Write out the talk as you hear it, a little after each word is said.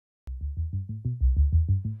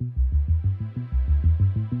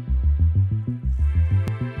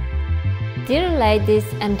Dear ladies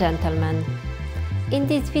and gentlemen, in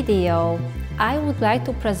this video I would like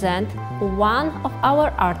to present one of our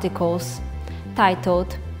articles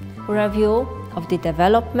titled Review of the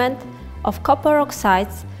Development of Copper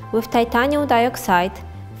Oxides with Titanium Dioxide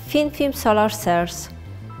Thin Film Solar Cells,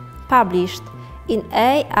 published in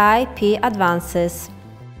AIP Advances.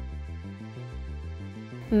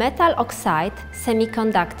 Metal oxide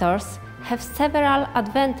semiconductors have several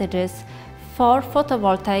advantages for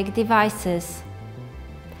photovoltaic devices,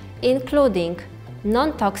 including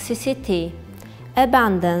non-toxicity,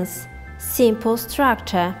 abundance, simple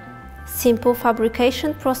structure, simple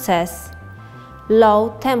fabrication process,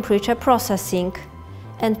 low temperature processing,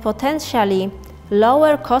 and potentially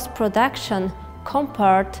lower cost production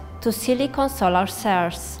compared to silicon solar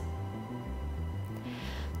cells.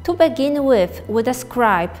 To begin with, we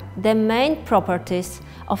describe the main properties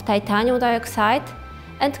of titanium dioxide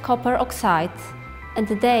and copper oxides and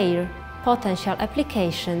their potential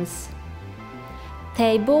applications.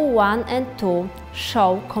 Table 1 and 2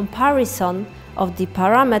 show comparison of the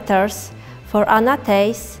parameters for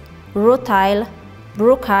anatase, rutile,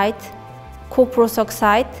 brookite, cuprous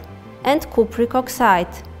oxide, and cupric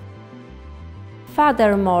oxide.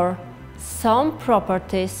 Furthermore, some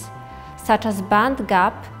properties, such as band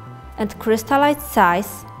gap and crystallite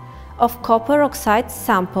size of copper oxide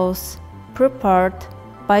samples prepared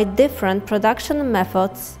by different production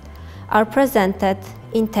methods, are presented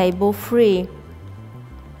in Table 3.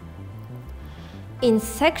 In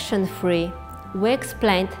Section 3, we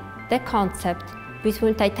explained the concept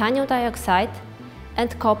between titanium dioxide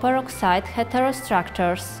and copper oxide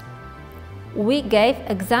heterostructures. We gave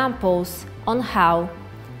examples on how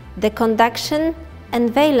the conduction and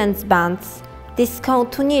valence bands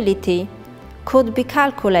discontinuity could be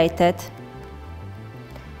calculated.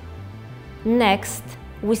 Next,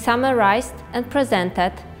 we summarized and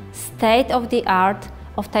presented state-of-the-art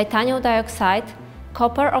of titanium dioxide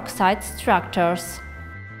copper oxide structures.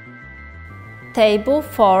 Table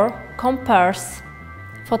 4 compares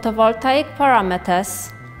photovoltaic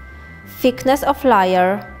parameters, thickness of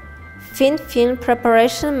layer, thin film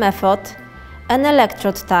preparation method, and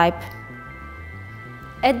electrode type.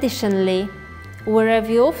 Additionally, we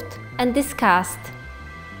reviewed and discussed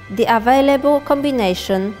the available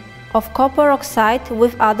combination of copper oxide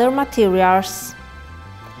with other materials,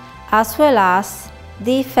 as well as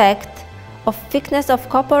the effect of thickness of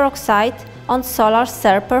copper oxide on solar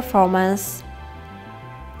cell performance.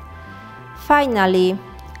 Finally,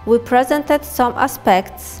 we presented some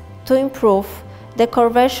aspects to improve the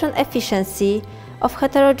conversion efficiency of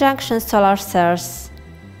heterojunction solar cells.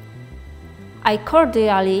 I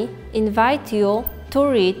cordially invite you to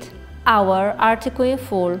read our article in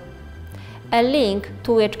full, a link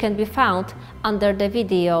to which can be found under the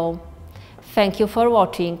video. Thank you for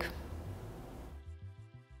watching.